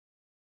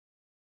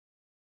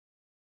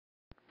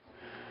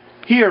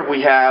Here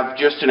we have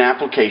just an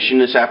application.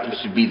 This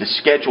happens to be the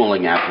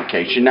scheduling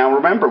application. Now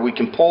remember, we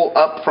can pull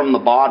up from the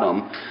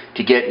bottom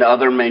to get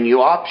other menu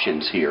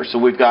options here. So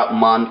we've got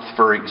month,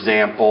 for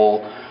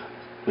example.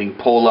 We can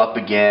pull up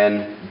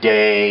again,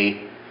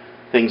 day,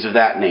 things of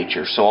that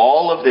nature. So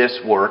all of this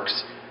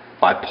works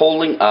by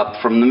pulling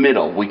up from the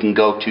middle. We can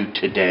go to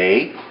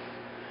today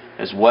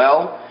as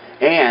well,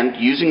 and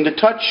using the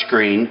touch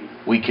screen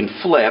we can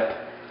flip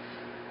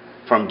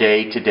from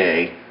day to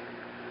day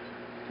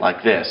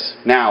like this.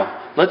 Now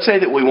let's say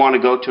that we want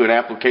to go to an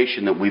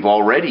application that we've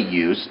already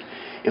used.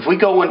 If we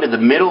go into the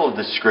middle of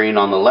the screen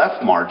on the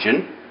left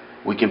margin,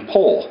 we can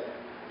pull,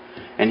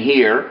 and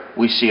here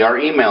we see our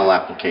email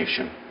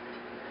application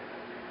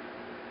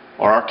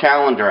or our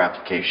calendar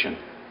application,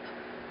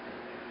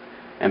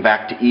 and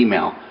back to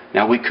email.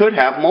 Now we could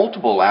have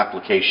multiple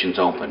applications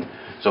open.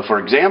 So for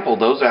example,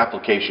 those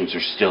applications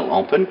are still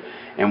open,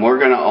 and we're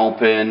going to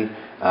open,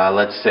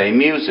 let's say,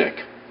 music.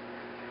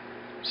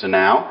 So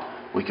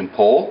now we can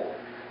pull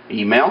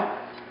email,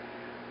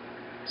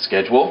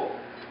 schedule,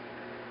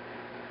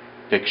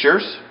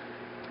 pictures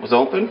was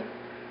open,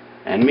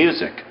 and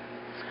music.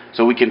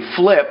 So we can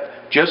flip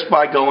just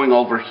by going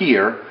over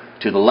here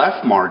to the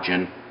left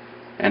margin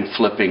and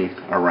flipping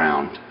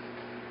around.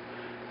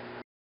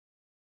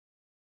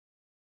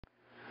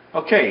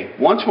 Okay,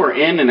 once we're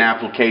in an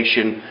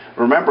application,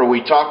 remember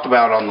we talked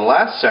about on the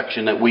last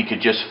section that we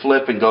could just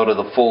flip and go to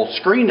the full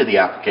screen of the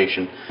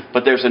application,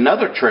 but there's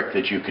another trick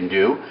that you can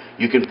do.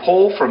 You can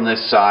pull from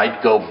this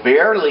side, go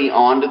barely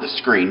onto the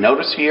screen.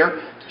 Notice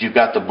here that you've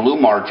got the blue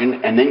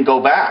margin, and then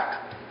go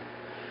back.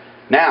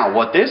 Now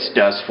what this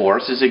does for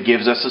us is it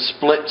gives us a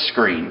split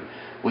screen.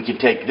 We can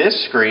take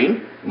this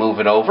screen, move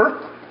it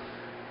over,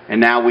 and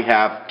now we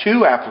have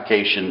two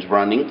applications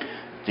running.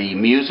 The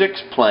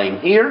music's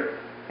playing here,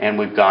 and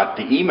we've got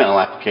the email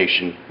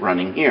application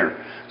running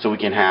here. So we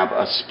can have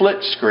a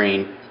split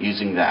screen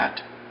using that.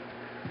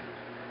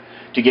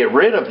 To get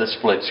rid of the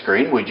split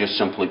screen, we just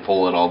simply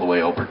pull it all the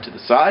way over to the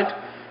side,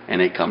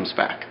 and it comes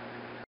back.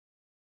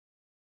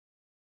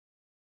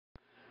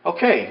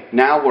 Okay,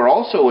 now we're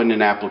also in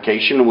an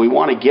application, and we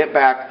want to get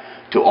back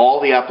to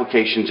all the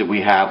applications that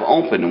we have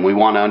open, and we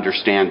want to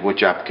understand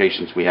which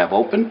applications we have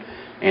open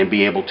and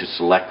be able to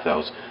select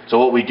those. So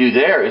what we do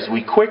there is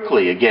we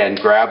quickly, again,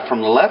 grab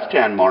from the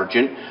left-hand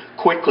margin,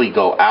 quickly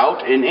go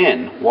out and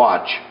in.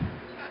 Watch.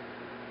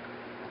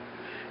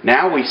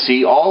 Now we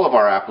see all of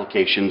our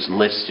applications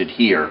listed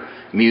here: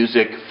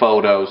 music,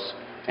 photos,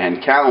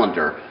 and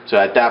calendar. So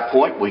at that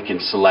point we can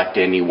select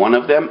any one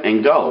of them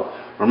and go.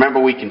 Remember,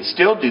 we can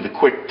still do the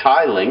quick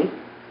tiling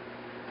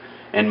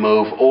and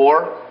move,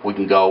 or we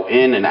can go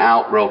in and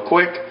out real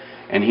quick,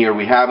 and here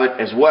we have it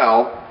as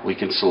well. We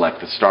can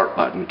select the start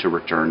button to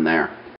return there.